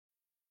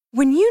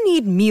When you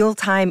need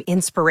mealtime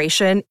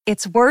inspiration,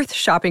 it's worth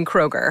shopping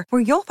Kroger,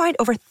 where you'll find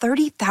over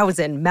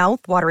 30,000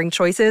 mouth-watering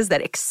choices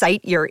that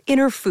excite your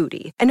inner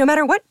foodie. And no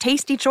matter what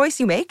tasty choice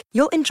you make,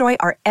 you'll enjoy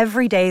our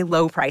everyday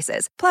low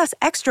prices, plus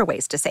extra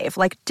ways to save,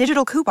 like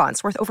digital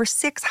coupons worth over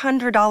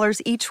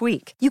 $600 each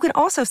week. You can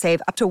also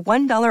save up to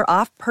 $1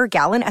 off per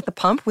gallon at the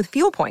pump with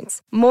fuel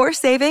points. More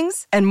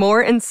savings and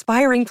more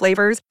inspiring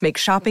flavors make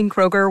shopping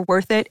Kroger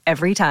worth it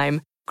every time.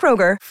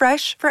 Kroger,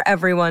 fresh for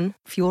everyone.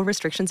 Fuel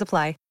restrictions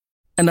apply.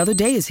 Another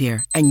day is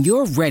here, and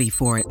you're ready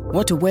for it.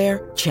 What to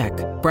wear? Check.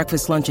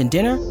 Breakfast, lunch, and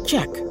dinner?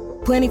 Check.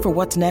 Planning for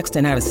what's next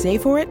and how to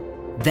save for it?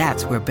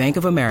 That's where Bank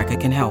of America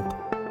can help.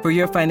 For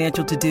your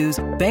financial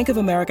to-dos, Bank of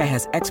America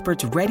has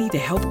experts ready to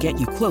help get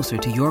you closer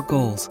to your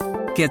goals.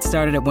 Get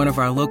started at one of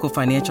our local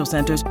financial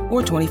centers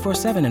or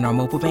 24/7 in our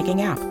mobile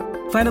banking app.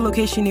 Find a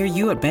location near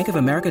you at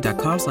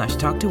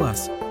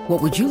bankofamerica.com/talktous.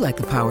 What would you like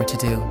the power to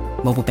do?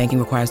 Mobile banking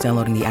requires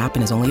downloading the app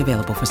and is only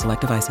available for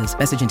select devices.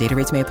 Message and data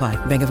rates may apply.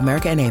 Bank of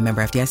America N.A.,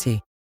 member FDIC.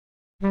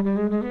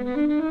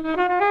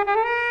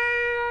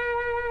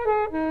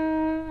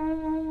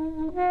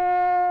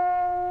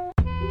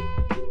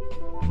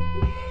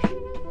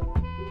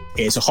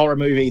 It's a horror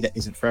movie that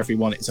isn't for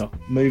everyone. It's a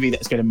movie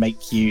that's going to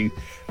make you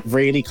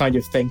really kind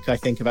of think, I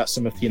think, about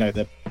some of,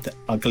 the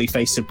ugly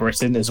face of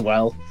Britain as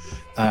well.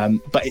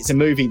 But it's a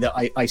movie that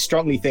I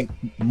strongly think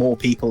more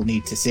people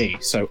need to see.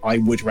 So I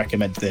would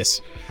recommend this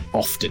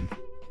often.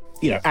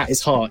 At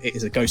its heart, it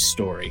is a ghost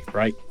story,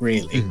 right?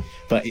 Really.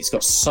 But it's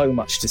got so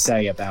much to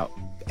say about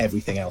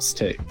everything else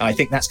too. I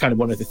think that's kind of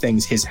one of the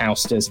things His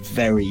House does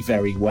very,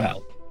 very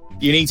well.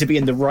 You need to be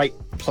in the right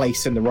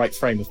place and the right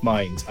frame of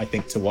mind, I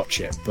think, to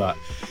watch it. But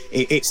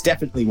it's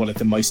definitely one of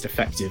the most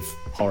effective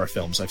horror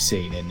films I've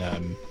seen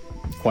in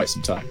quite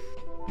some time.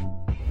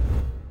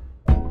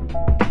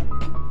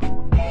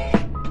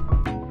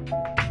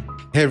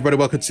 Hey everybody,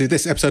 welcome to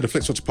this episode of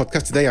FlixWatcher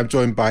Podcast. Today I'm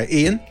joined by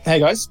Ian. Hey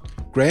guys.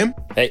 Graham.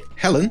 Hey.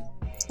 Helen.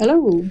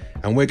 Hello.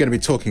 And we're going to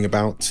be talking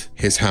about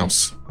His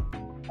House.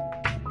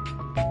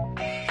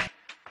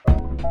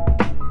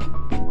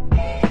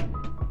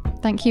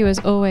 Thank you, as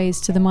always,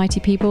 to the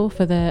mighty people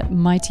for the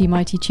mighty,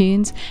 mighty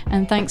tunes.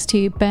 And thanks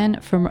to Ben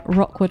from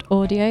Rockwood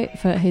Audio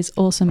for his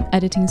awesome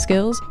editing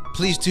skills.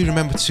 Please do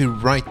remember to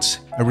write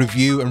a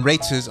review and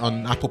rate us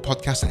on Apple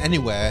Podcasts and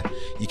anywhere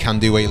you can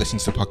do where you listen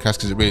to the podcast,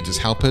 because it really does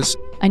help us.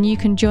 And you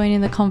can join in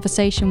the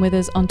conversation with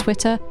us on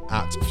Twitter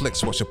at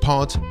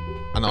FlixWatcherPod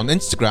and on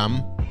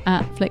Instagram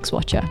at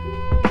FlixWatcher.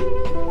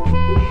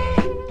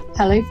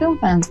 Hello film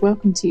fans,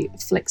 welcome to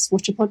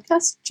FlixWatcher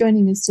Podcast.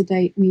 Joining us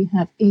today we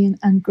have Ian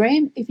and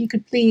Graham. If you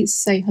could please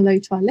say hello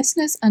to our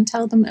listeners and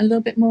tell them a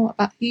little bit more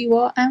about who you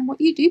are and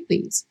what you do,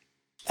 please.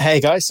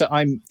 Hey guys, so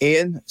I'm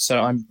Ian. So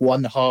I'm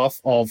one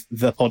half of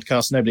the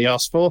podcast Nobody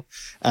Asked For.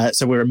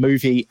 So we're a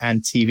movie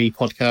and TV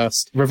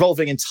podcast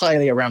revolving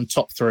entirely around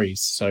top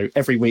threes. So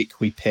every week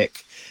we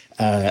pick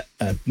a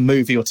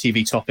movie or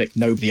TV topic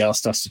nobody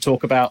asked us to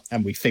talk about,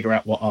 and we figure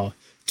out what our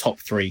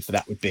top three for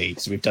that would be.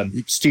 So we've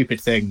done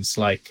stupid things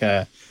like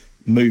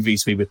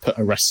movies we would put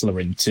a wrestler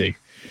into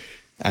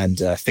and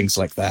things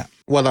like that.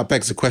 Well, that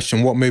begs the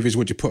question, what movies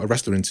would you put a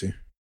wrestler into?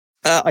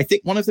 I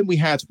think one of them we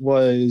had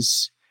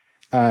was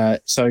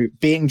so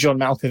being John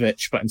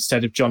Malkovich, but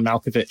instead of John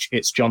Malkovich,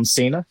 it's John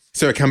Cena.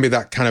 So it can be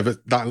that kind of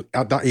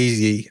that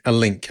easy a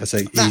link. I say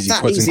easy.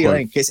 That easy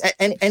link. It's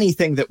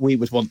anything that we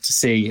would want to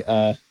see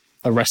a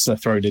wrestler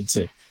thrown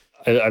into.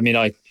 I mean,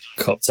 I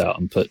copped out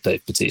and put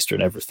Dave Bautista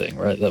in everything,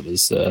 right? That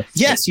was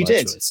yes, you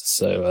did. Choice.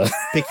 So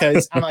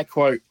because, and I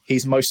quote,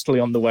 he's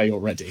mostly on the way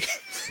already.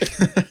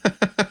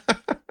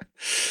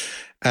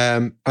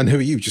 And who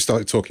are you? Just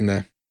started talking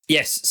there.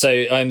 Yes,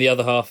 so I'm the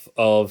other half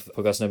of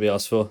Podcast Nobody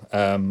Asked For.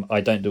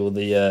 I don't do all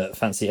the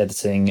fancy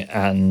editing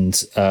and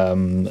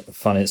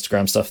fun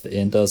Instagram stuff that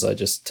Ian does. I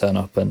just turn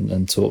up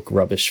and talk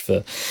rubbish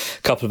for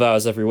a couple of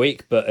hours every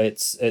week, but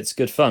it's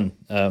good fun.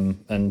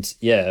 And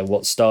yeah,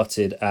 what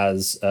started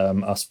as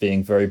us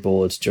being very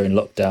bored during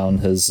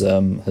lockdown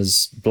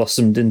has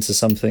blossomed into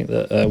something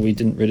that we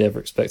didn't really ever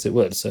expect it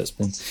would. So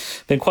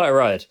it's been quite a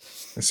ride.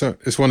 So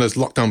it's one of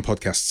those lockdown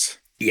podcasts.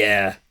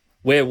 Yeah.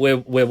 We're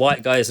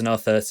white guys in our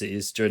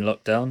 30s during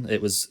lockdown.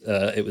 It was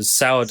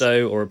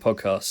sourdough or a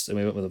podcast, and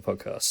we went with a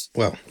podcast.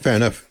 Well, fair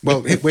enough.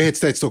 Well, we're here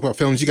today to talk about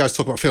films. You guys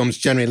talk about films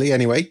generally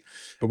anyway,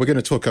 but we're going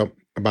to talk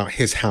about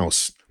His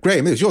House.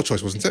 Graham, it was your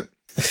choice, wasn't it?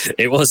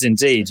 It was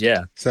indeed,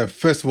 yeah. So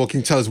first of all, can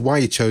you tell us why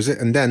you chose it?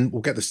 And then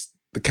we'll get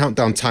the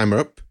countdown timer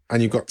up,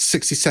 and you've got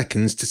 60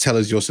 seconds to tell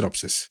us your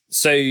synopsis.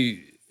 So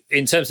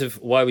in terms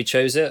of why we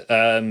chose it,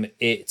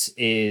 it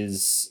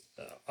is...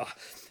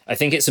 I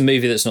think it's a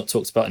movie that's not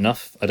talked about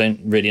enough. I don't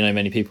really know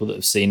many people that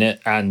have seen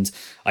it. And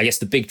I guess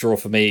the big draw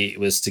for me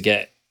was to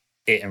get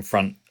it in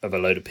front of a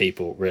load of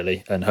people,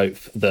 really, and hope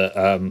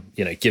that,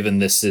 given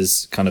this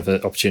is kind of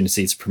an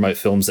opportunity to promote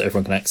films that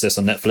everyone can access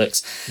on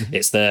Netflix,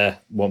 it's there,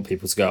 want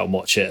people to go out and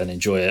watch it and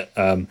enjoy it.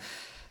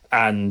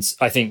 And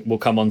I think we'll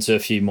come on to a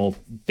few more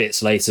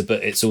bits later,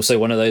 but it's also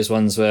one of those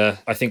ones where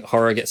I think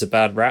horror gets a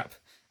bad rap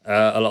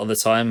a lot of the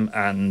time.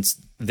 And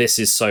this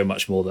is so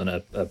much more than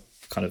a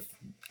kind of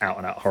out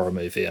and out horror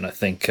movie, and I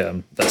think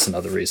that's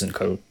another reason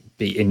I'd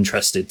be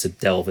interested to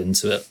delve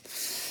into it.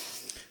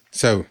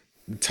 So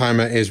the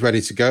timer is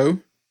ready to go.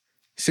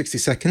 60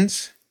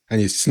 seconds, and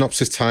your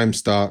synopsis time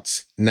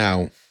starts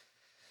now.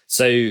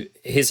 So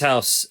his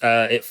house,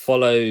 it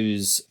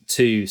follows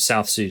two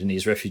South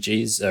Sudanese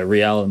refugees,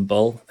 Rial and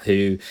Bol,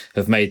 who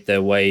have made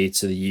their way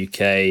to the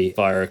UK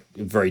via a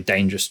very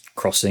dangerous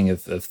crossing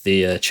of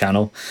the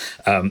channel.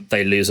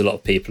 They lose a lot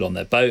of people on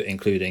their boat,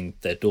 including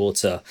their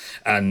daughter,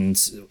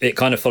 and it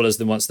kind of follows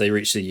them once they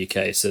reach the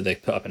UK. So they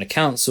put up in a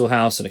council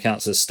house and a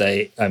council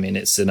estate. I mean,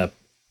 it's in a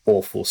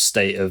awful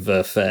state of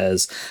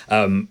affairs.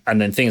 And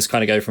then things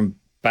kind of go from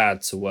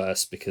bad to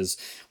worse, because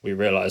we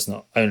realize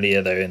not only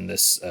are they in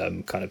this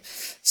kind of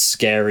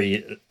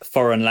scary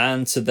foreign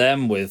land to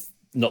them with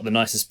not the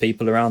nicest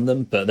people around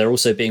them, but they're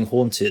also being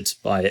haunted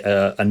by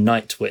a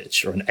night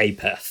witch or an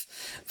apeth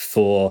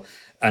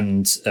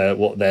and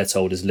what they're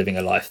told is living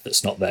a life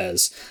that's not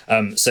theirs.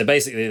 So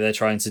basically they're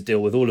trying to deal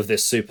with all of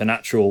this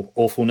supernatural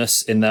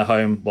awfulness in their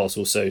home whilst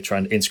also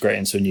trying to integrate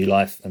into a new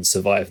life and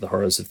survive the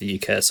horrors of the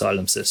UK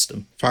asylum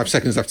system. 5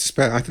 seconds left to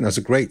spare. I think that's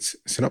a great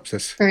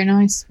synopsis. Very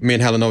nice. Me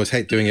and Helen always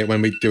hate doing it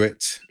when we do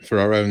it for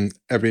our own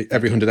every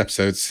 100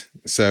 episodes.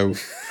 So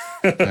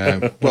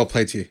well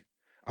played to you.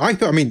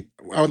 I'd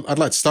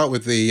like to start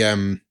with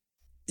the,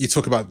 you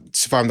talk about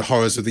surviving the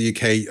horrors of the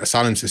UK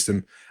asylum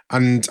system.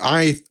 And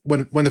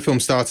when the film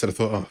started, I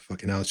thought, oh,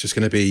 fucking hell, it's just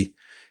going to be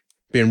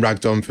being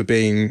ragged on for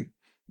being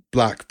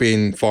black,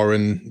 being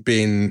foreign,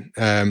 being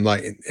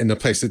like in a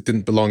place that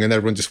didn't belong, and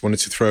everyone just wanted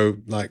to throw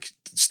like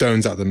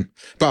stones at them.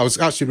 But I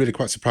was actually really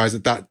quite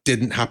surprised that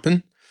didn't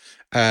happen.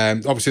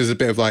 Obviously, there's a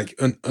bit of like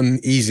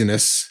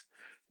uneasiness,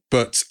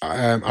 but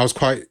I was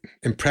quite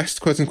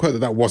impressed, quote unquote,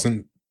 that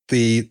wasn't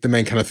the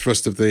main kind of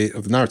thrust of the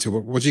narrative.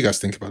 What do you guys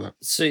think about that?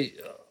 So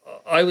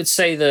I would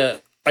say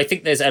that I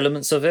think there's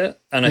elements of it,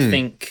 and I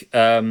think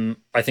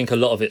a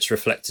lot of it's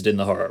reflected in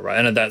the horror,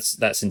 right? And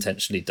that's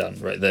intentionally done,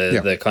 right?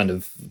 They're kind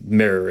of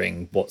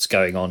mirroring what's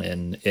going on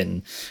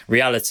in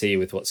reality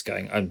with what's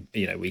going on.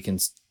 You know, we can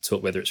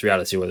talk whether it's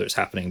reality or whether it's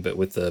happening, but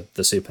with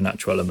the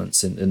supernatural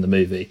elements in the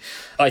movie.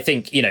 I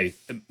think, you know,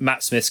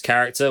 Matt Smith's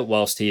character,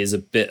 whilst he is a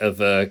bit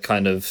of a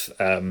kind of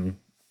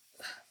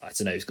I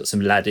don't know, he's got some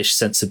laddish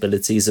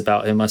sensibilities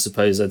about him, I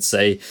suppose I'd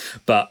say,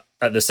 but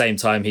at the same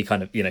time, he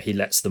kind of, you know, he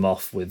lets them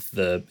off with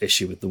the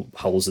issue with the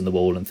holes in the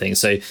wall and things.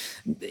 So,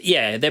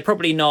 yeah, they're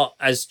probably not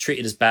as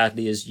treated as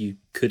badly as you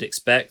could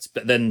expect.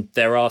 But then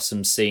there are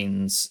some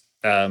scenes,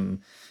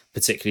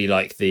 particularly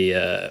like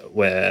the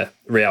where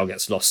Rial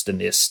gets lost in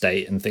the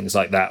estate and things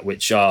like that,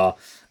 which are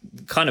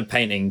kind of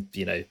painting,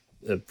 you know,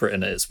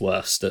 Britain at its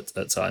worst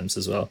at times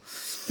as well.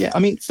 Yeah, I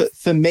mean,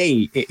 for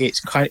me,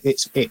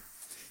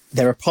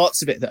 there are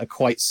parts of it that are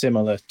quite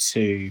similar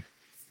to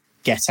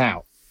Get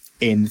Out,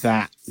 in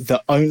that the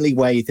only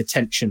way the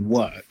tension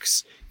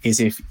works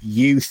is if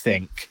you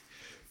think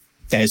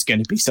there's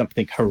going to be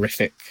something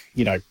horrific,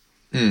 you know,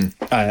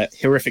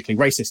 horrifically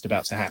racist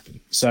about to happen.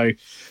 So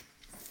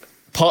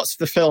parts of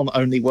the film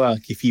only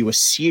work if you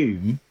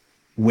assume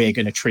we're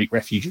going to treat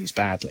refugees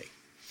badly,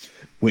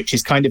 which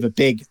is kind of a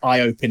big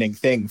eye-opening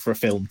thing for a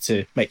film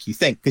to make you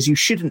think, because you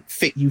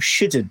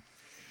shouldn't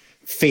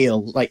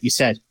feel, like you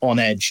said, on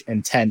edge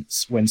and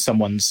tense when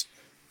someone's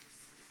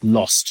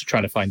lost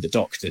trying to find the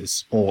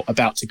doctors or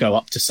about to go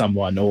up to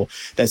someone. Or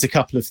there's a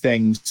couple of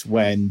things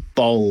when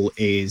Bol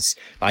is,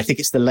 I think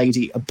it's the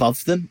lady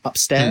above them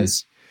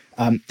upstairs.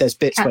 There's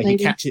bits cat where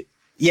lady. You catch it.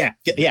 Yeah,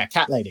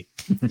 cat lady.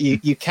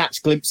 you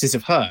catch glimpses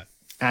of her,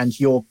 and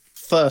your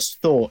first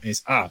thought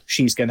is,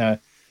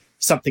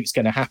 something's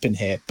gonna happen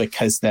here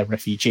because they're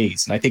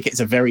refugees. And I think it's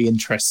a very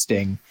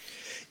interesting.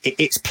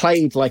 It's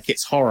played like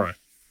it's horror,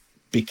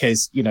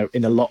 because, you know,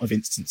 in a lot of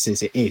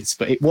instances it is,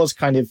 but it was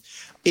kind of,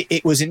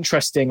 it was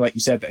interesting, like you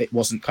said, that it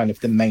wasn't kind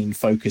of the main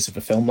focus of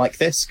a film like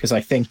this, because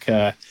I think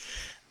a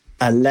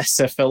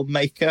lesser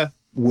filmmaker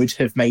would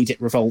have made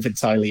it revolve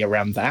entirely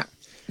around that.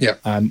 Yeah.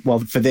 Well,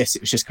 for this,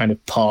 it was just kind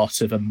of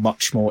part of a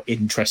much more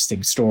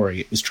interesting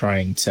story. It was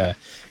trying to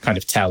kind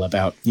of tell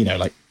about, you know,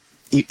 like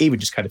even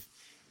just kind of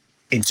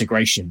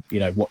integration, you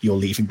know, what you're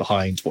leaving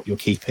behind, what you're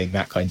keeping,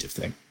 that kind of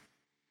thing.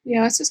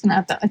 Yeah, I was just going to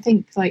add that I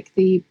think like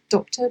the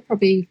doctor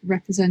probably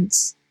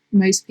represents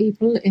most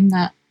people in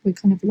that we're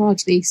kind of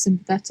largely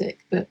sympathetic,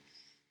 but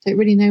don't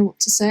really know what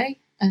to say.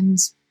 And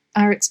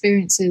our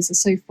experiences are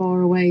so far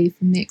away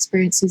from the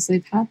experiences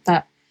they've had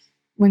that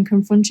when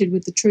confronted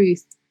with the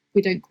truth,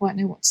 we don't quite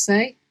know what to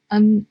say.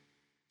 And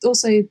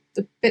also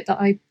the bit that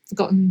I've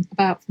forgotten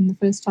about from the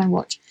first time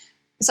watch,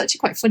 it's actually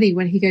quite funny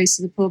when he goes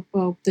to the pub,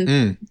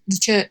 the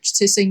church,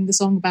 to sing the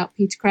song about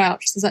Peter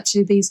Crouch. There's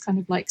actually these kind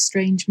of like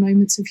strange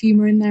moments of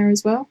humour in there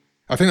as well.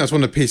 I think that's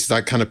one of the pieces I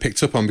kind of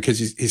picked up on, because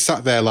he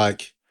sat there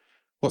like,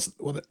 what's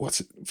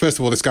first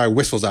of all, this guy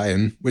whistles at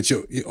him, which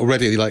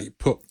already like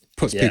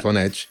puts people on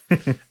edge.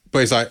 But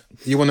he's like,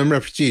 you want them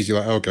refugees? You're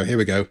like, oh, okay, here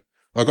we go.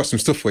 I've got some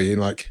stuff for you.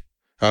 And like,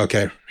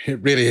 okay,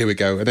 really, here we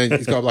go. And then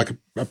he's got like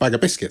a bag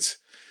of biscuits.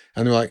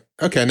 And they're like,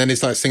 okay. And then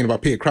he's like singing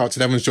about Peter Crouch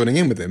and everyone's joining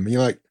in with him. And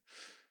you're like,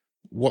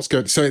 what's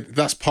going. So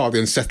that's part of the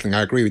unsettling.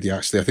 I agree with you.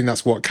 Actually, I think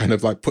that's what kind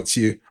of like puts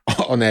you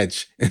on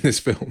edge in this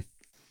film.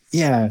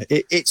 Yeah,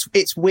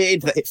 it's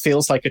weird that it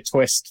feels like a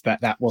twist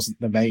that wasn't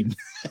the main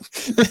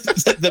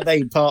the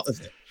main part of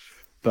it.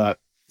 But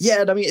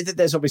yeah, I mean,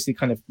 there's obviously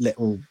kind of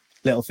little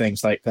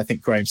things like I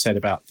think Graham said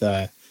about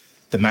the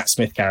Matt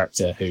Smith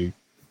character, who,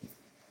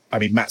 I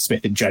mean, Matt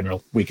Smith in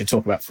general, we could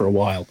talk about for a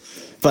while,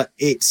 but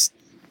it's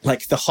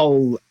like the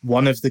whole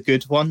one of the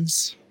good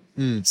ones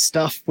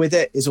stuff with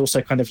it is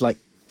also kind of like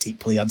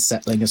deeply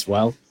unsettling as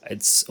well.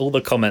 It's all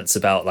the comments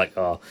about like,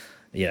 oh,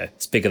 you know,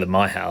 it's bigger than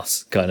my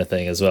house kind of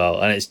thing as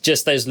well. And it's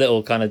just those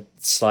little kind of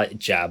slight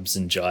jabs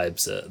and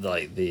jibes at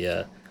like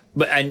the,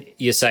 and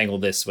you're saying all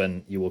this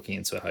when you're walking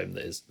into a home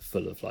that is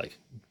full of like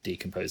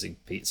decomposing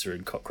pizza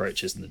and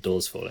cockroaches and the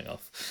doors falling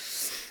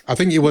off. I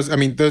think it was, I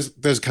mean,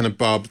 those kind of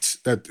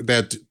barbed,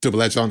 they're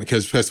double-edged, aren't they?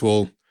 Because first of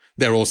all,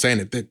 they're all saying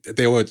it.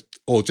 They were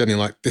all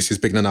genuinely like, this is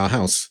bigger than our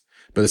house.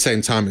 But at the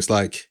same time, it's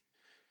like,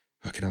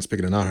 okay, that's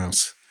bigger than our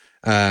house.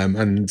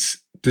 And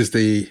there's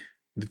the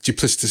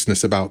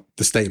duplicitousness about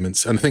the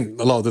statements. And I think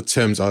a lot of the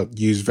terms are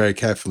used very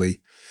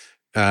carefully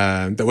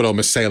that would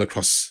almost sail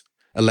across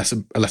a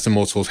lesser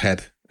mortal's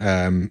head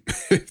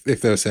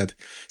if they were said.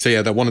 So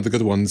yeah, that one of the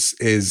good ones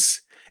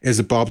is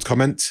a barbed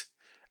comment.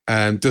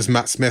 Does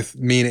Matt Smith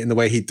mean it in the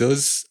way he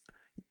does?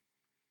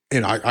 You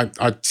know,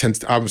 I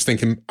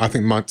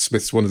think Matt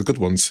Smith's one of the good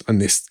ones in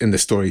this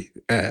story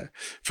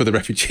for the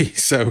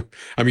refugees. So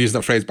I'm using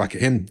that phrase back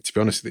at him, to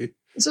be honest with you.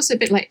 It's also a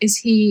bit like, is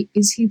he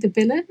the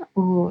villain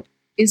or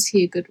is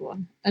he a good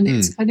one? And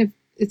it's kind of,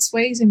 it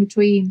sways in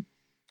between,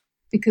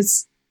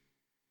 because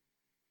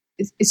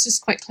it's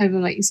just quite clever,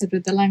 like you said,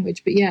 with the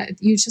language. But yeah,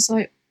 you're just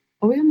like,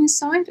 are we on his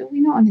side? Are we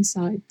not on his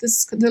side?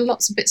 There are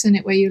lots of bits in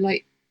it where you're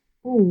like,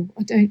 oh,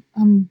 I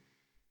don't,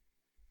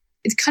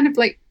 it's kind of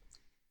like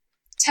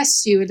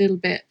tests you a little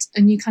bit,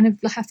 and you kind of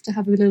have to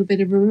have a little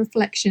bit of a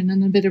reflection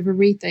and a bit of a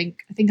rethink.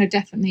 I think I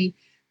definitely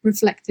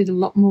reflected a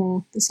lot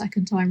more the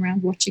second time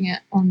around watching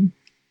it on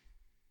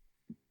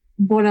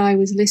what I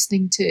was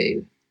listening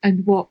to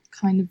and what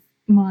kind of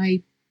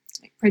my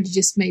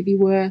prejudice maybe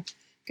were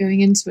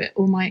going into it,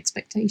 or my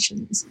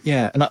expectations.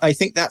 Yeah, and I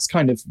think that's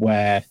kind of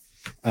where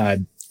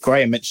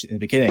Graham mentioned in the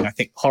beginning, I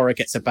think horror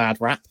gets a bad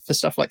rap for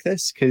stuff like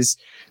this, because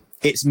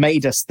it's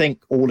made us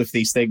think all of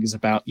these things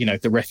about, you know,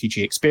 the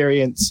refugee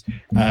experience,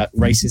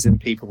 racism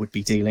people would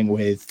be dealing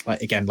with,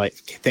 like, again, like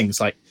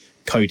things like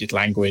coded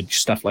language,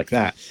 stuff like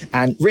that.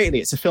 And really,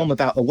 it's a film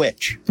about a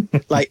witch.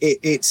 Like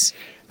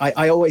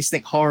I always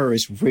think horror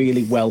is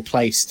really well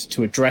placed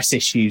to address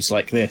issues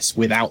like this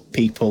without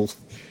people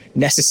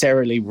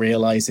necessarily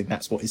realizing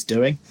that's what it's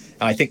doing.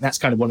 And I think that's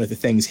kind of one of the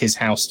things his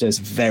house does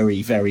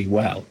very, very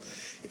well,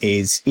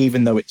 is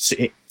even though it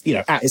you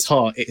know, at its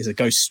heart, it is a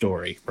ghost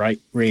story, right?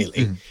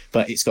 Really.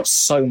 But it's got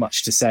so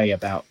much to say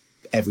about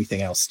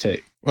everything else too.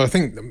 Well, I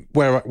think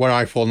where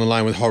I fall in the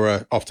line with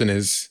horror often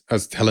is,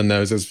 as Helen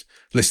knows, as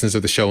listeners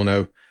of the show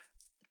know,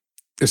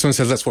 if someone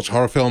says, let's watch a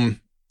horror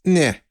film,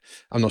 nah,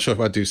 I'm not sure if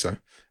I'd do so.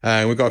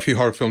 We've got a few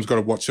horror films, got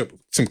to watch up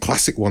some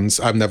classic ones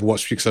I've never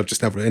watched because I've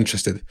just never been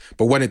interested.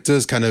 But when it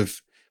does kind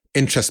of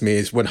interest me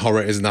is when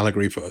horror is an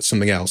allegory for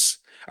something else.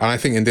 And I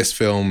think in this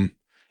film,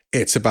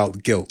 it's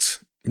about guilt,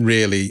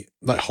 really,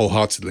 like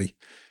wholeheartedly.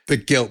 The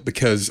guilt,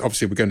 because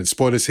obviously we're going to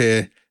spoilers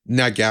here.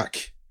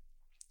 Nagyak,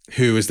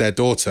 who is their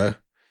daughter,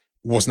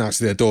 wasn't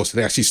actually their daughter.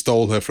 They actually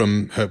stole her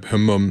from her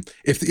mum.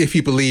 If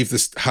you believe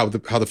this, how the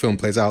film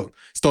plays out,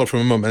 stole her from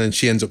her mum, and then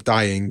she ends up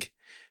dying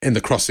in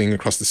the crossing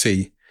across the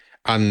sea.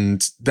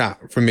 And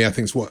that, for me, I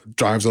think is what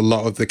drives a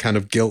lot of the kind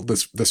of guilt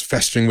that's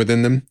festering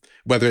within them,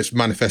 whether it's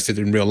manifested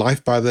in real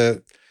life by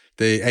the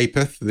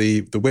Apeth,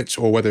 the witch,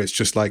 or whether it's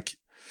just like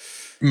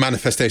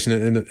manifestation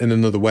in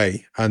another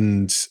way.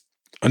 And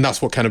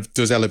that's what kind of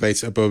does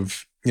elevate it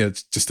above, you know,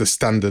 just a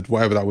standard,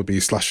 whatever that would be,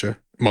 slasher,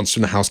 monster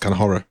in the house kind of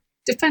horror.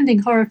 Defending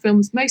horror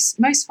films,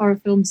 most horror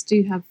films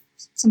do have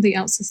something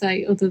else to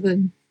say other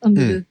than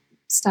under the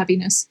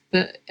stabbiness.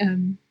 But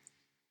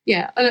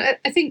yeah,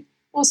 I think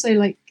also,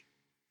 like,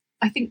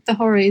 I think the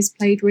horror is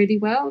played really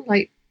well,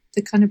 like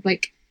the kind of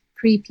like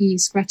creepy,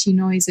 scratchy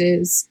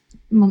noises,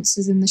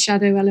 monsters in the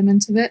shadow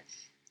element of it.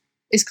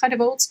 It's kind of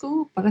old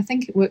school, but I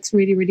think it works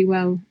really, really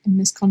well in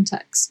this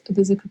context.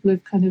 There's a couple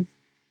of kind of,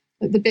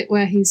 like the bit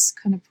where he's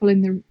kind of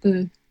pulling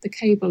the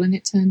cable and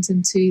it turns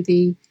into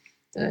the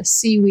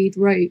seaweed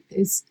rope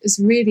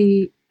is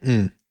really,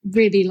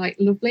 really like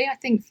lovely. I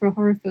think for a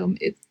horror film,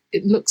 it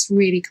looks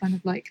really kind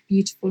of like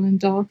beautiful and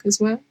dark as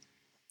well.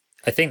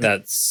 I think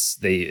that's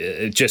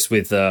just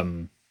with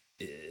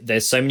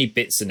there's so many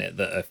bits in it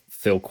that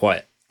feel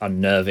quite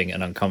unnerving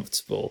and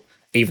uncomfortable,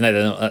 even though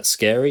they're not that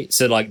scary.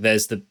 So like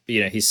there's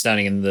he's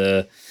standing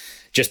in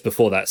just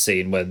before that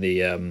scene when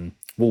the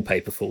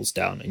wallpaper falls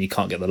down and you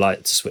can't get the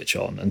light to switch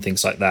on and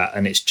things like that.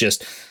 And it's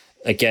just,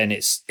 again,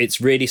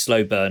 it's really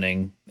slow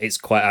burning. It's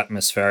quite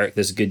atmospheric.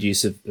 There's a good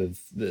use of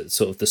the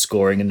sort of the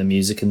scoring and the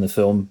music in the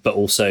film, but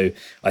also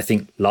I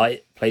think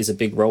light plays a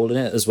big role in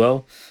it as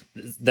well.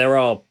 There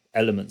are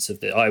elements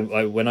of I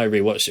when I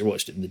rewatched it,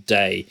 watched it in the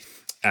day,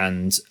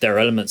 and there are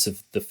elements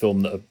of the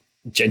film that are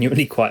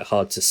genuinely quite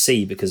hard to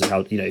see because of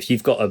how, you know, if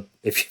you've got a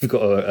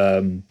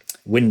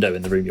window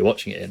in the room you're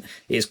watching it in,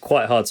 it's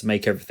quite hard to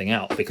make everything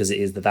out because it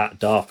is that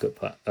dark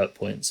at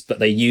points. But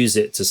they use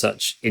it to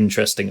such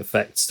interesting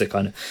effects to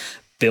kind of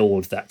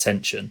build that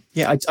tension.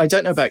 Yeah, I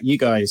don't know about you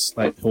guys,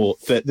 like, or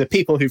the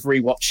people who've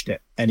rewatched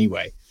it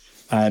anyway,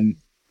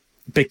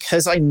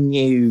 because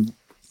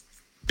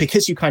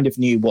you kind of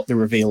knew what the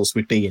reveals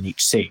would be in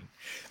each scene.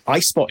 I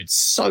spotted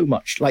so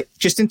much, like,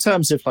 just in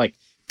terms of like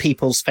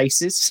people's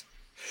faces,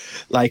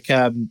 like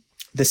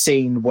the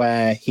scene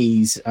where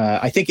he's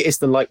I think it is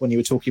the light one you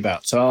were talking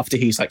about. So after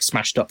he's like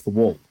smashed up the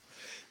wall,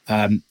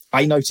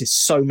 I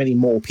noticed so many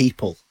more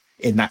people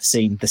in that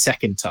scene the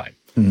second time.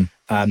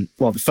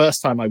 Well, the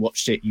first time I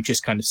watched it, you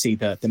just kind of see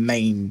the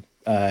main,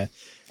 I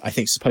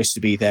think supposed to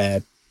be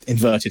their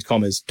inverted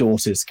commas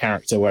daughter's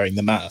character wearing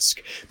the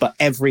mask, but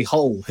every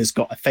hole has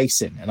got a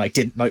face in, and I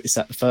didn't notice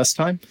that the first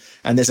time.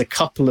 And there's a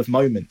couple of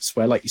moments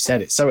where, like you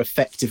said, it so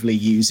effectively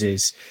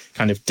uses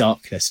kind of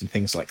darkness and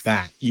things like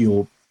that.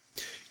 You're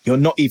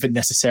not even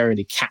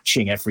necessarily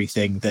catching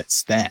everything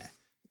that's there.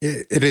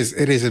 It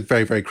is a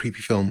very, very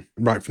creepy film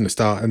right from the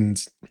start,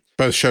 and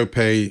both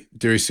Shopei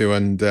Dirisu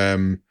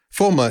and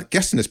former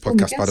guest in this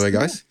podcast, by the way,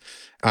 guys,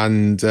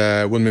 and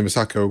Wunmi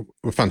Masako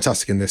were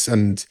fantastic in this,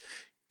 and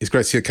it's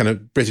great to see kind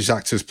of British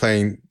actors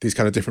playing these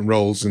kind of different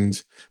roles.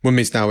 And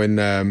Wunmi's now in,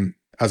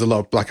 as a lot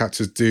of black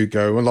actors do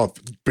go, a lot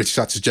of British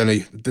actors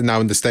generally, they're now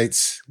in the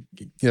States,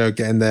 you know,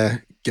 getting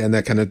their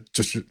kind of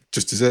just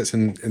desserts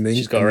in the.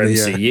 She's got her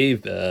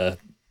MCU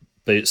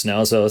boots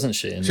now as well, hasn't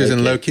she? She was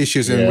in Loki. She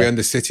was in We Own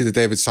the City, the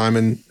David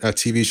Simon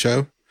TV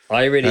show.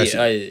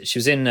 She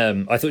was in.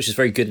 I thought she was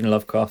very good in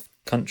Lovecraft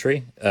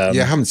Country. Yeah,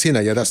 I haven't seen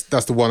that yet.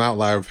 That's the one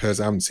outlier of hers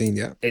I haven't seen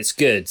yet. It's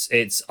good.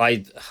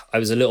 I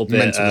was a little bit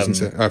mental,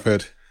 isn't it? I've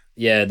heard.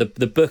 Yeah, the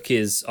book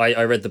is.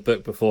 I read the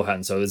book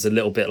beforehand, so it was a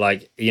little bit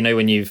like, you know,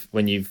 when you've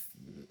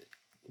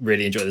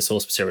really enjoyed the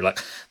source material, like,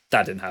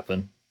 that didn't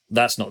happen.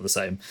 That's not the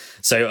same.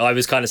 So I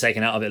was kind of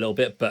taken out of it a little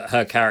bit, but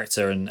her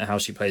character and how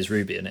she plays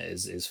Ruby in it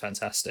is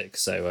fantastic.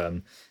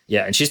 So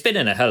yeah, and she's been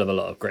in a hell of a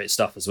lot of great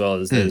stuff as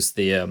well. There's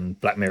the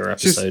Black Mirror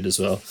episode as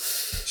well.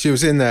 She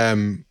was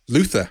in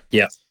Luther.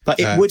 Yeah. But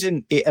it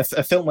wouldn't.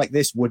 A film like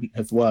this wouldn't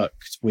have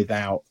worked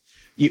without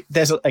you.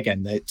 There's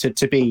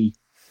to be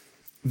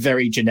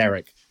very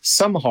generic.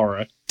 Some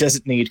horror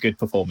doesn't need good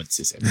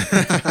performances in,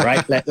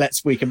 right?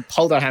 We can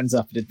hold our hands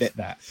up and admit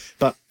that.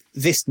 But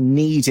this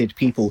needed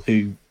people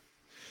who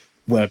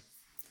were,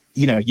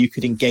 you know, you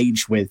could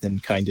engage with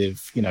and kind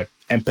of, you know,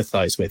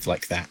 empathize with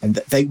like that, and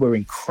they were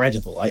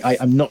incredible.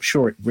 I'm not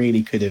sure it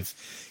really could have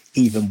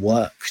even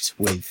worked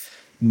with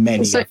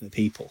many other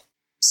people.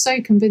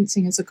 So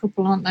convincing as a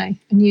couple, aren't they?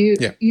 And you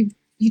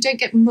don't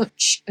get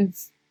much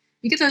of,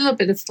 you get a little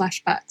bit of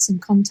flashbacks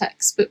and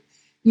context, but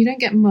you don't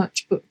get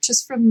much. But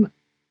just from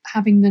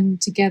having them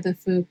together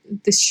for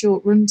this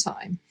short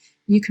runtime,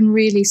 you can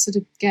really sort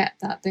of get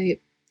that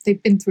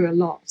they've been through a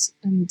lot,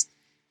 and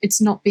it's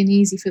not been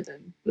easy for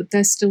them, but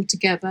they're still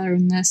together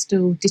and they're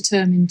still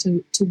determined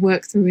to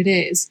work through it.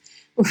 Is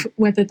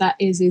whether that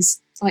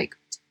is like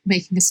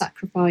making a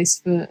sacrifice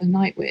for a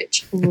night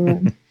witch,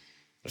 or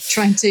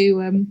trying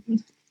to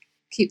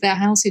keep their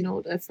house in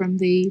order from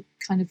the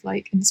kind of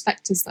like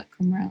inspectors that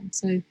come around.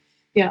 So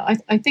yeah,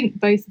 I think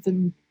both of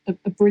them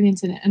are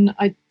brilliant in it, and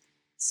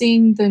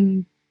seeing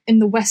them in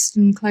the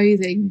Western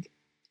clothing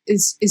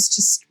is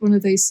just one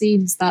of those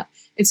scenes that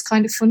it's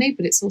kind of funny,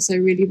 but it's also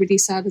really, really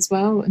sad as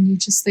well. And you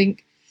just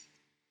think,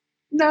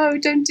 no,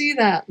 don't do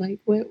that. Like,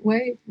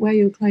 wear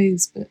your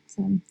clothes. But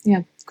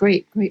yeah,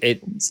 great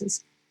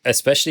performances.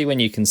 Especially when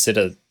you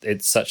consider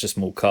it's such a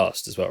small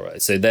cast as well,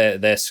 right? So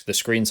the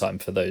screen time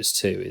for those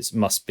two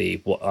must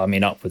be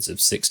upwards of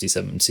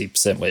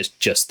 60-70%, where it's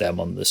just them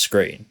on the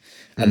screen,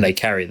 and they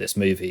carry this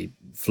movie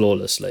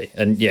flawlessly.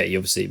 And yeah,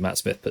 obviously Matt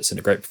Smith puts in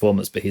a great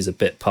performance, but he's a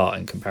bit part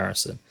in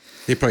comparison.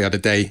 He probably had a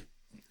day.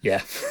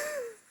 Yeah.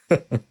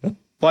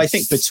 Well, I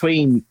think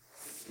between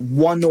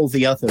one or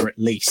the other at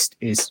least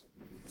is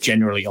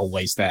generally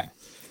always there,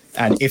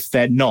 and if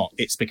they're not,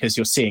 it's because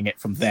you're seeing it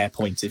from their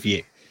point of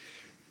view.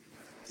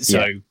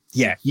 So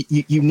yeah,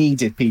 you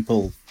needed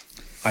people,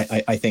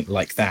 I think,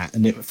 like that.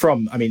 And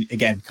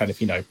again, kind of,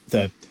 you know,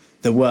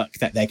 the work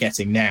that they're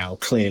getting now,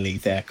 clearly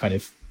they're kind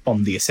of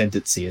on the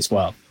ascendancy as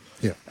well.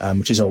 Yeah,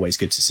 which is always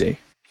good to see.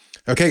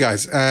 Okay,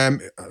 guys,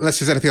 unless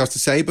there's anything else to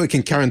say, but we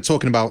can carry on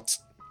talking about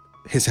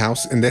his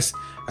house in this.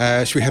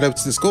 Should we head over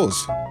to the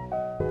scores?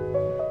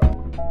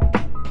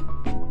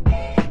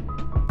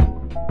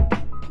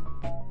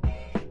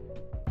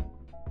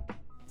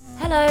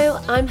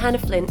 Hello, I'm Hannah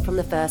Flint from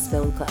the First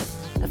Film Club,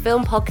 a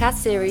film podcast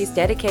series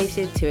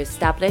dedicated to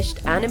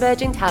established and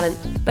emerging talent,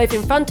 both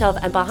in front of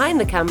and behind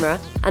the camera,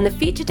 and the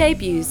feature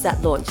debuts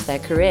that launched their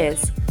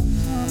careers.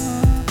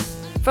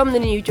 From the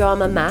new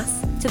drama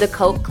Mass to the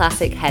cult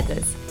classic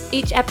Heathers,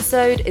 each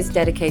episode is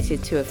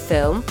dedicated to a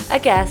film, a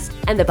guest,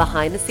 and the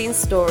behind-the-scenes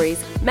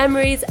stories,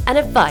 memories, and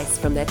advice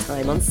from their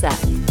time on set.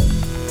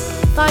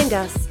 Find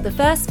us, the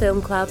First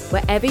Film Club,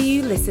 wherever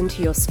you listen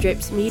to your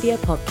Stripped Media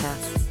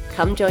podcasts.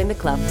 Come join the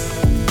club.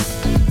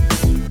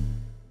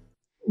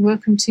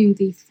 Welcome to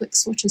the Flick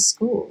Swatcher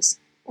scores.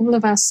 All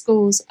of our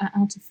scores are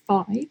out of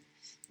 5.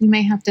 You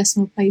may have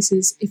decimal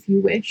places if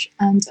you wish,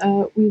 and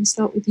we will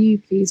start with you,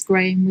 please,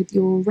 Graham, with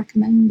your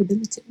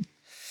recommendability.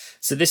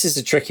 So this is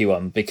a tricky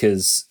one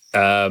because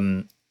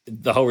the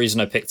whole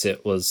reason I picked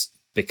it was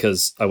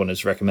because I wanted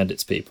to recommend it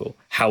to people.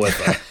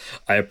 However,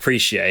 I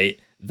appreciate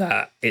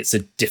that it's a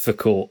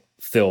difficult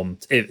film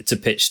to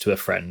pitch to a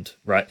friend,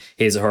 right?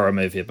 Here's a horror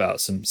movie about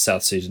some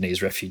South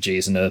Sudanese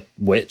refugees and a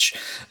witch.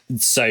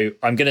 So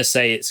I'm going to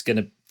say it's going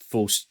to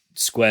fall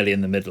squarely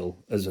in the middle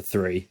as a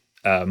 3.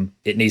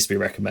 It needs to be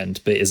recommend,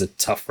 but it is a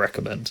tough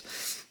recommend.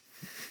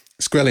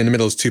 Squarely in the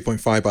middle is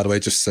 2.5, by the way,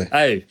 just to say.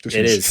 Oh,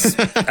 it is.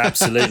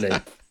 Absolutely.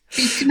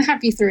 You can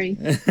have your 3.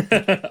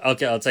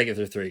 I'll take it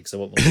for 3 because I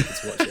want more people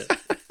to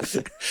watch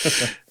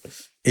it.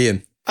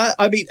 Ian.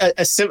 I mean,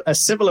 a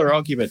similar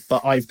argument,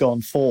 but I've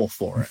gone 4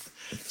 for it.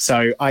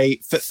 So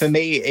for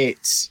me,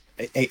 it's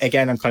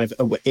again, I'm kind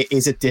of, it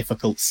is a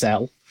difficult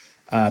sell.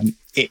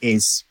 It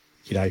is,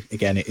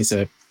 again, it is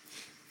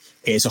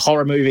a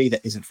horror movie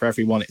that isn't for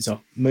everyone. It's a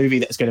movie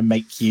that's going to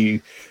make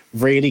you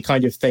really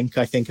kind of think,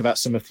 I think, about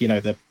some of,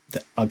 the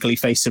ugly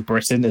face of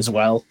Britain as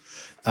well.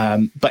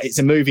 But it's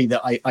a movie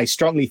that I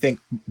strongly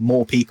think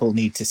more people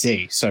need to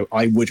see. So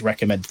I would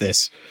recommend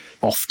this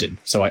often.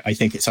 So I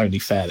think it's only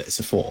fair that it's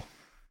a 4.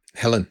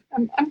 Helen.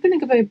 I'm going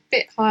to go a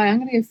bit higher. I'm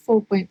going to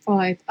go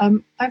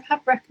 4.5. I've had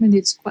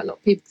recommended to quite a lot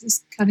of people because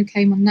this kind of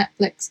came on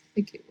Netflix. I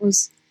think it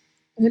was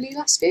early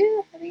last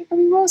year. I think it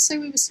probably was. So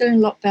we were still in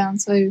lockdown.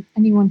 So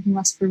anyone who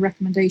asked for a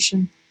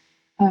recommendation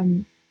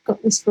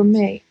got this from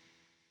me.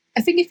 I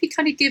think if you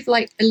kind of give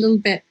like a little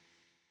bit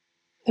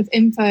of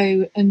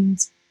info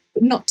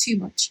but not too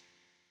much,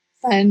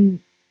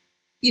 then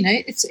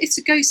it's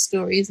a ghost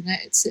story, isn't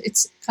it?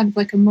 It's kind of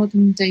like a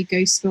modern day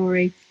ghost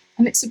story.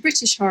 And it's a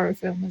British horror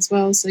film as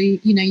well, so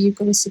you've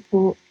got to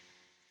support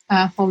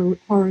our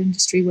horror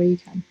industry where you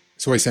can.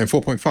 So what are you saying,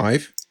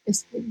 4.5?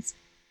 Yes, please.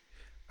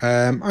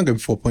 I'm going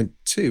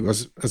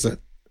 4.2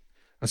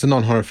 as a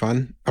non-horror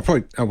fan.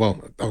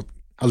 I'll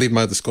leave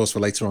my other scores for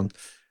later on.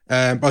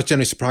 I was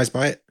generally surprised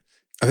by it.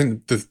 I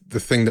think the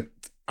thing that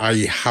I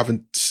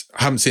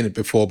haven't seen it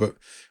before, but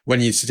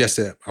when you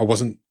suggested it, I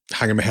wasn't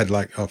hanging my head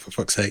like, oh, for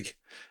fuck's sake.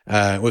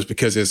 It was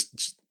because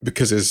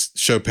it's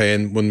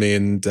Chopin, Wunmi,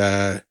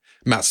 and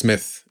Matt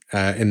Smith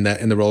in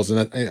the roles,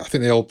 and I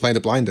think they all played a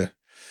blinder.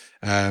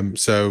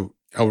 So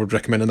I would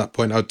recommend at that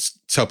point, I'd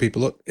tell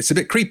people, look, it's a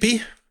bit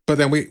creepy, but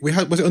then we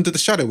had, was it Under the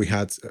Shadow we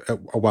had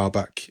a while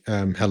back,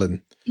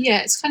 Helen? Yeah,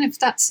 it's kind of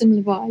that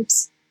similar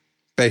vibes.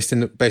 Based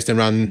in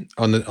Iran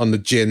on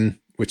the Jinn,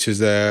 which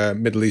is a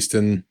Middle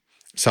Eastern,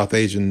 South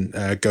Asian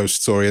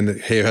ghost story, and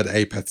here you had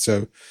Apeth.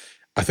 So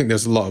I think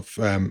there's a lot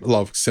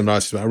of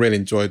similarities. But I really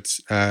enjoyed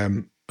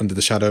Under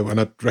the Shadow, and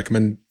I'd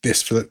recommend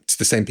this to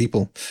the same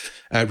people.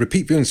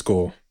 Repeat viewing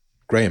score,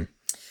 Graham.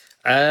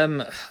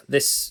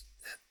 This,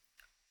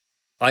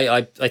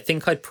 I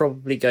think I'd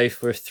probably go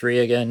for a 3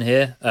 again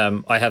here.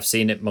 I have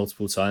seen it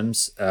multiple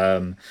times,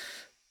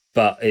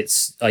 but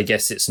I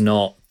guess it's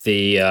not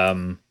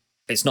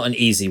it's not an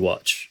easy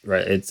watch,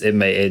 right?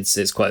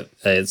 It's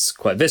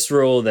quite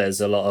visceral.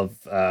 There's a lot of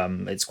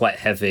it's quite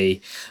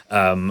heavy.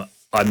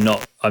 I'm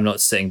not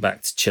sitting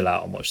back to chill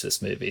out and watch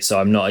this movie. So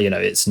I'm not,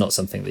 it's not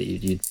something that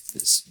you'd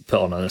put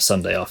on a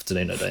Sunday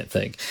afternoon, I don't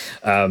think.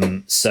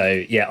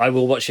 So yeah, I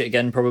will watch it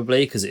again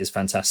probably because it is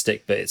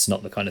fantastic, but it's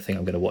not the kind of thing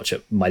I'm going to watch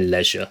at my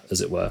leisure,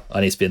 as it were.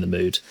 I need to be in the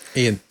mood.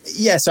 Ian.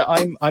 Yeah, so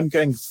I'm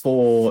going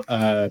for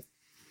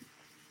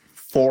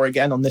 4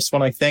 again on this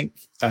one, I think.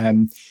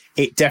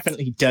 It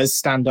definitely does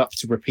stand up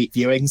to repeat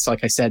viewings.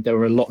 Like I said, there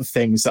were a lot of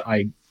things that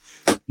I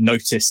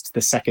noticed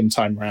the second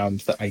time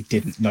round that I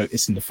didn't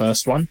notice in the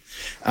first one.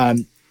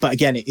 But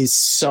again, it's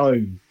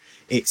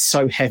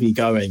so heavy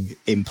going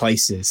in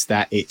places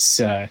that it's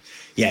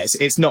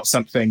not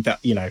something that,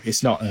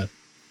 it's not a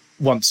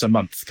once a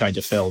month kind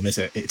of film, is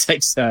it? It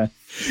takes,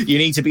 you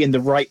need to be in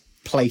the right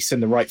place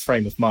and the right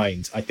frame of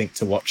mind, I think,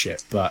 to watch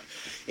it. But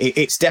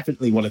it's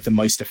definitely one of the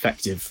most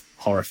effective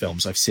horror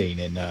films I've seen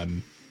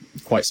in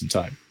quite some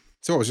time.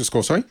 So what was your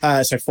score, sorry?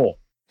 So 4.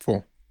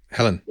 4.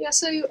 Helen? Yeah,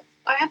 so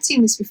I had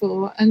seen this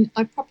before, and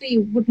I probably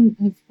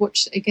wouldn't have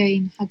watched it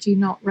again had you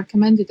not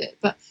recommended it,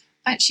 but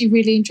I actually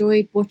really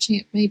enjoyed watching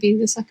it maybe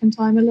the second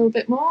time a little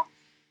bit more.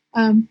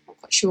 Not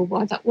quite sure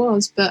why that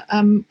was, but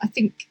I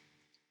think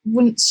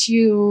once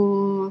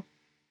you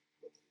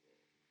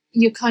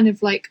kind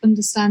of like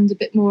understand a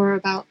bit more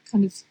about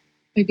kind of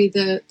maybe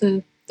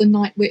the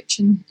Night Witch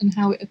and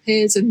how it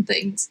appears and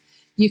things,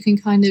 you can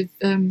kind of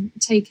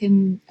take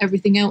in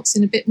everything else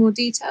in a bit more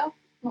detail.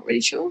 Not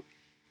really sure.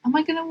 Am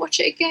I going to watch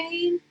it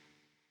again?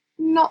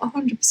 Not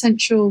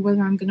 100% sure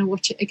whether I'm going to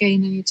watch it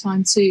again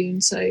anytime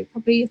soon. So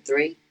probably a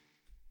 3.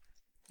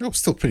 Oh,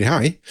 still pretty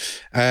high.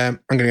 I'm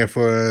going to go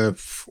for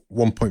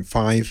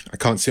 1.5. I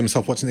can't see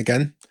myself watching it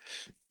again.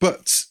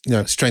 But,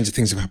 stranger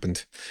things have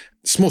happened.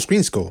 Small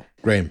screen score,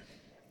 Graham.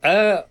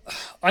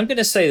 I'm going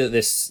to say that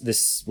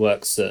this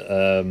works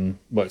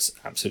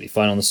absolutely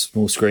fine on the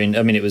small screen.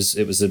 I mean, it was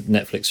a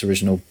Netflix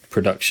original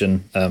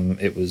production.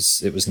 It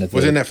was never.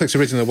 Was it Netflix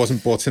original? It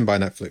wasn't bought in by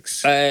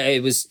Netflix.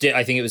 It was.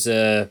 I think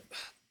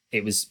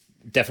it was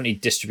definitely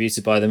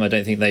distributed by them. I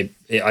don't think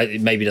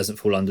it maybe doesn't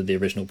fall under the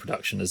original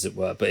production, as it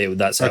were, but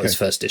that's how it was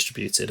first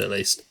distributed, at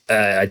least.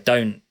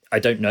 I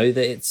don't know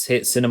that it's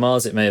hit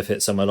cinemas. It may have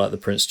hit somewhere like the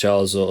Prince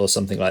Charles or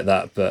something like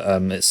that, but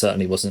it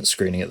certainly wasn't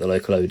screening at the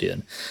local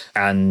Odeon.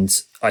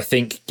 And I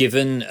think,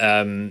 given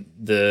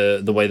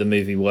the way the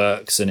movie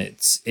works, and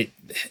it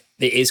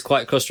is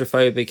quite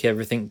claustrophobic.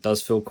 Everything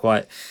does feel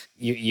quite.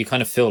 You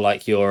kind of feel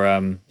like you are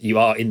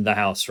in the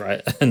house,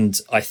 right? And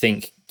I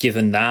think,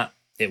 given that,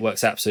 it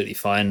works absolutely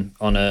fine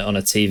on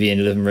a TV in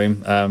your living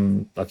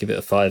room. I'll give it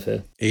a 5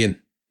 here.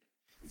 Ian.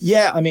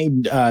 Yeah, I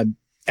mean.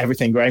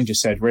 Everything Graham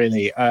just said,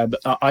 really. But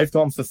I've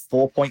gone for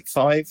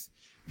 4.5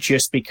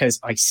 just because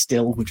I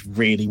still would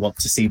really want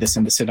to see this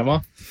in the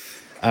cinema.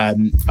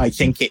 I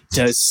think it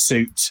does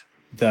suit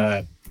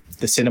the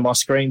cinema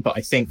screen, but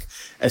I think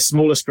a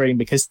smaller screen,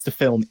 because the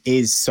film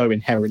is so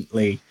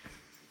inherently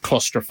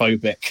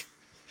claustrophobic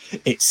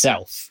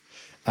itself,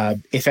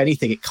 if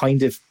anything, it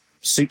kind of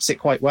suits it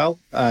quite well.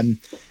 And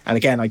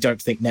again, I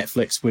don't think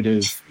Netflix would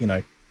have,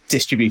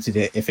 distributed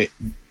it if it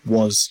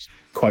was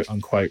quote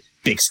unquote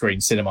big screen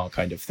cinema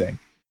kind of thing.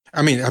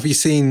 I mean, have you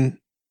seen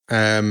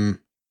what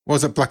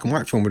was that black and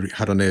white film we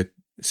had on there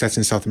set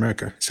in South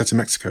America, set in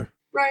Mexico?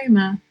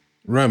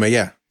 Roma,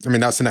 yeah. I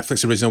mean, that's a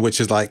Netflix original, which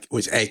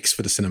aches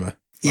for the cinema.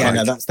 Yeah,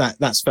 no,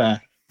 that's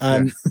fair.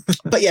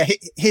 But yeah,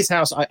 his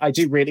house, I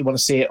do really want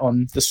to see it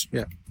on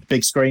the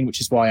big screen,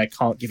 which is why I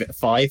can't give it a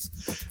 5.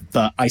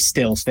 But I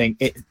still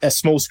think a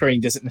small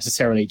screen doesn't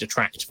necessarily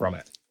detract from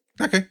it.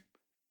 Okay.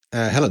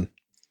 Helen?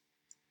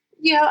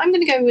 Yeah, I'm going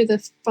to go with a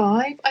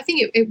 5. I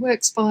think it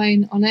works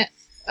fine on it.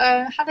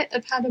 Had it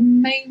have had a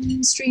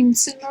mainstream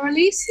cinema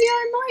release, yeah,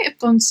 I might have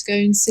gone to go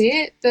and see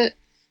it, but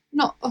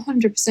not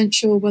 100%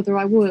 sure whether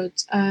I would.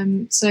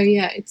 So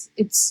yeah,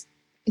 it's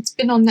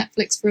been on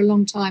Netflix for a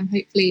long time.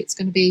 Hopefully it's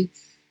going to be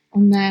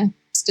on there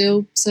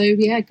still. So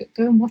yeah,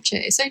 go and watch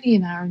it. It's only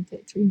an hour and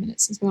 33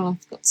 minutes as well.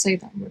 I forgot to say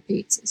that on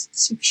repeat. So it's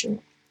super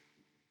short.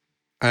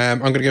 I'm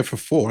going to go for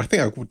 4. I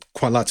think I would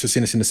quite like to have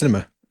seen this in the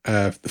cinema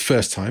the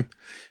first time.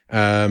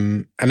 I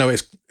know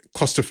it's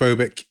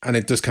claustrophobic and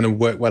it does kind of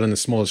work well on a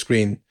smaller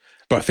screen,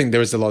 but I think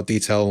there is a lot of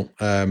detail,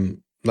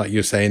 like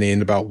you're saying,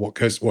 Ian, about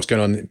what's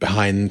going on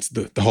behind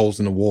the holes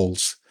in the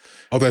walls.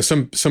 Although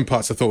some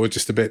parts I thought were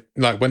just a bit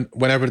like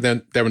whenever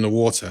they're in the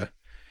water,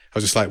 I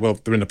was just like, well,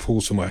 they're in a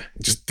pool somewhere.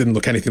 It just didn't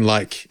look anything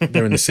like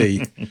they're in the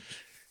sea,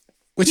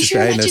 which is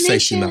fair. No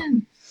safety in that.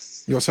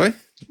 You what? Sorry?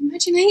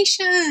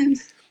 Imagination.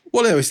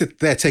 Well, no,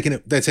 they're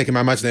taking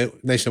my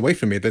imagination away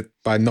from me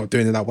by not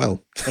doing it that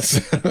well.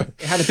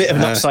 It had a bit of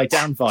an upside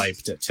down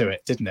vibe to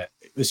it, didn't it?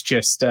 It was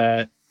just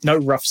no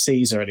rough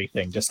seas or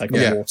anything, just like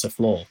a water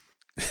floor.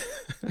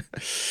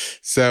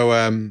 So,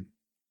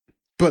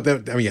 what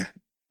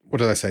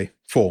did I say?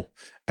 4.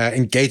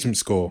 Engagement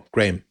score,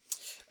 Graham.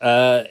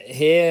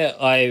 Here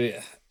I'm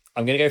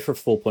going to go for a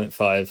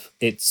 4.5.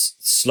 It's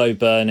slow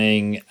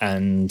burning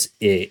and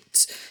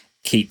it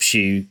keeps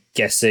you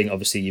guessing.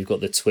 Obviously, you've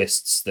got the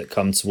twists that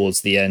come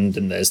towards the end,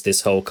 and there's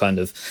this whole kind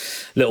of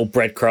little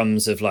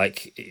breadcrumbs of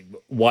like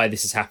why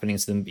this is happening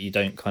to them, but you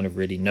don't kind of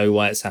really know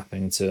why it's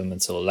happening to them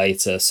until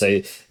later.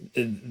 So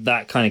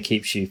that kind of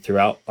keeps you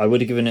throughout. I would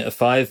have given it a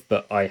 5,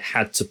 but I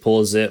had to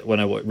pause it when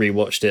I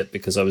rewatched it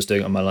because I was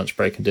doing it on my lunch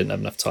break and didn't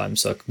have enough time.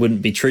 So I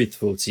wouldn't be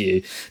truthful to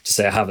you to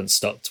say I haven't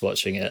stopped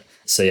watching it.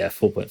 So yeah,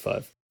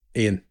 4.5.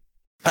 Ian.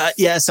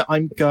 So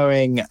I'm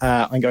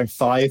going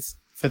 5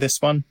 for this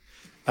one.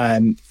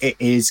 It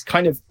is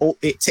kind of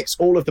it ticks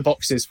all of the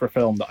boxes for a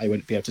film that I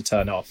wouldn't be able to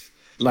turn off.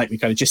 Like we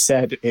kind of just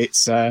said, it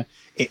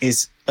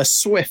is a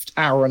swift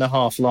hour and a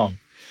half long,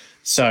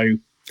 so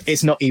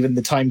it's not even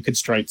the time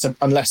constraints,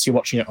 unless you're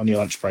watching it on your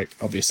lunch break,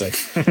 obviously.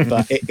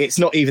 But it's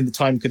not even the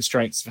time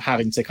constraints for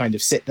having to kind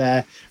of sit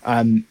there.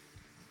 And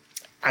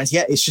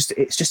yeah, it's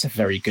just a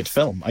very good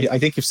film. I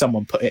think if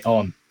someone put it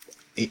on,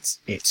 it's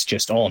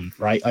just on,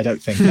 right? I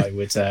don't think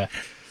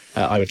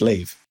I would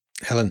leave.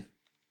 Helen.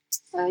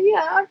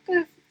 Yeah, I've got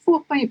a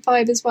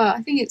 4.5 as well.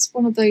 I think it's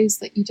one of those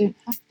that you don't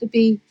have to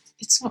be.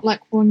 It's not like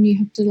one you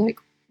have to like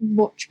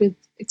watch with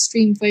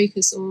extreme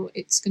focus, or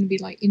it's going to be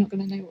like you're not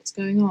going to know what's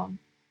going on.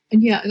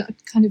 And yeah,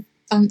 kind of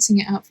balancing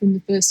it out from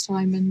the first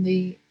time and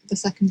the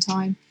second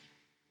time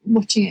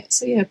watching it.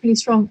 So yeah, pretty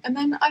strong. And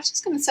then I was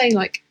just going to say,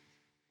 like,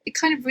 it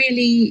kind of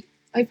really,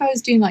 if I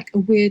was doing like a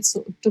weird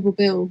sort of double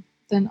bill,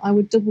 then I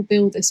would double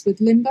bill this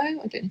with Limbo.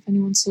 I don't know if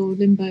anyone saw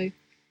Limbo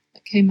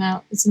that came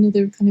out. It's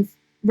another kind of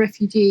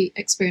refugee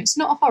experience,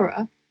 not a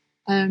horror,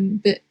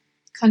 but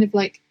kind of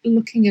like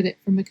looking at it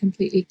from a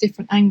completely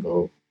different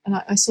angle. And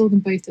I saw them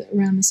both at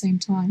around the same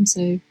time.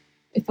 So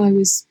if I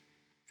was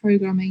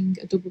programming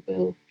a double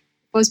bill,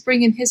 if I was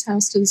bringing his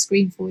house to the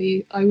screen for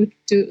you, I would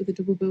do it with a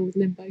double bill with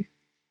Limbo.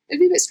 It'd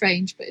be a bit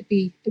strange, but it'd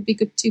be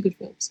good, 2 good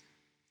films.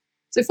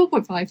 So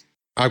 4.5.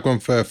 I've gone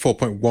for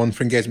 4.1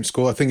 for engagement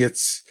score. I think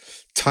it's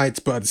tight,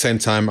 but at the same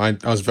time, I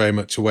was very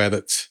much aware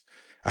that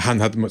I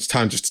hadn't had much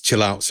time just to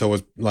chill out. So I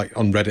was like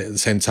on Reddit at the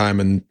same time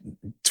and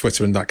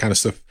Twitter and that kind of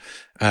stuff.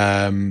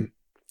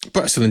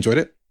 But I still enjoyed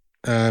it.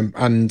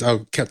 And I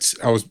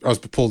was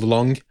pulled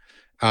along.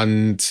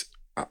 And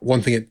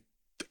one thing it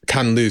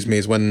can lose me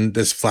is when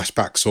there's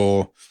flashbacks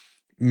or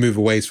move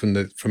away from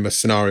a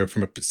scenario,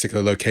 from a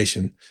particular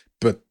location.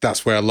 But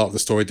that's where a lot of the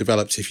story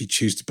develops if you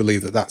choose to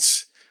believe that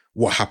that's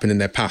what happened in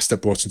their past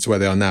that brought them to where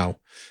they are now,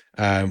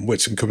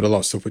 which uncovered a lot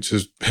of stuff, which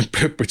is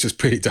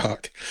pretty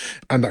dark.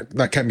 And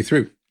that kept me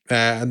through.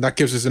 And that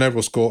gives us an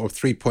overall score of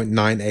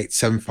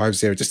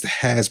 3.98750, just a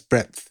hair's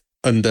breadth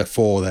under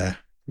 4 there.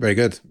 Very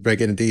good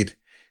indeed.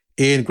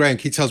 Ian, Graham,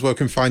 can you tell us where we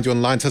can find you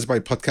online? Tell us about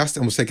your podcast,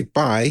 and we'll say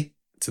goodbye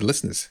to the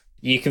listeners.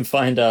 You can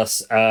find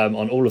us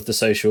on all of the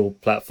social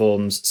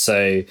platforms.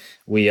 So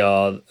we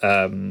are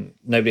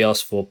Nobody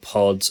Asked For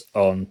Pod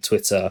on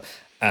Twitter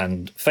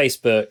and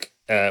Facebook.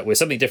 We're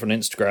something different on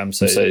Instagram,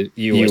 so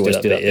you always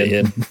do that bit,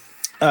 Ian.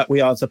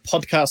 We are the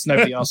podcast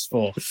Nobody Asked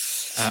For.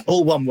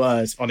 All one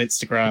word on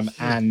Instagram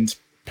and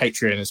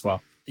Patreon as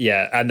well.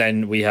 Yeah, and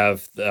then we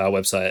have our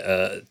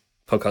website,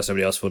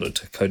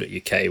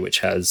 podcastnobodyaskfor.co.uk, which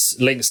has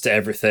links to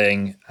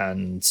everything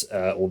and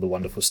all the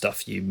wonderful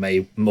stuff you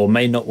may or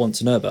may not want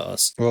to know about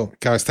us. Well,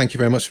 guys, thank you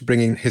very much for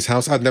bringing His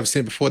House. I'd never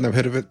seen it before, never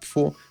heard of it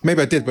before.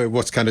 Maybe I did, but it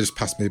was kind of just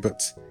past me.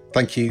 But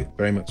thank you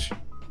very much.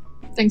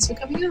 Thanks for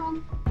coming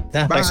on.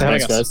 Yeah, thanks for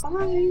having us.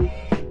 Bye.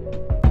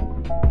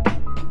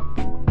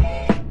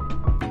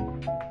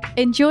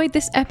 Enjoyed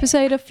this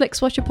episode of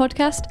FlixWatcher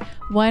Podcast?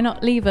 Why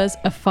not leave us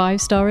a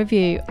 5-star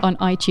review on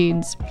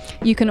iTunes?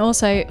 You can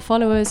also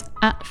follow us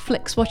at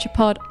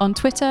FlixWatcherPod on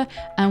Twitter,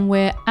 and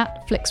we're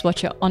at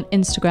FlixWatcher on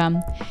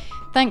Instagram.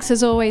 Thanks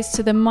as always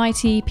to the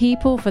mighty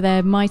people for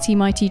their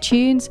mighty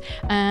tunes,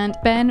 and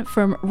Ben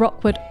from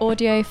Rockwood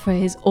Audio for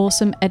his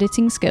awesome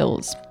editing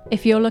skills.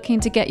 If you're looking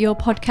to get your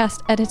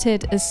podcast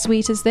edited as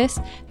sweet as this,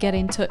 get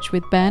in touch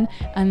with Ben,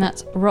 and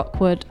that's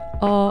Rockwood,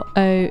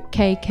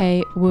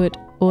 ROKK Wood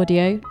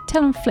Audio.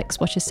 Tell them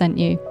FlixWatcher sent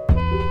you.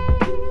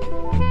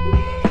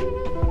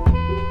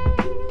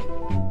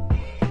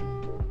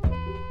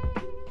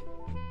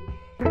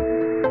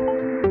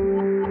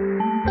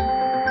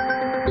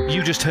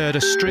 You just heard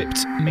a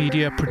Stripped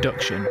Media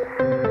production.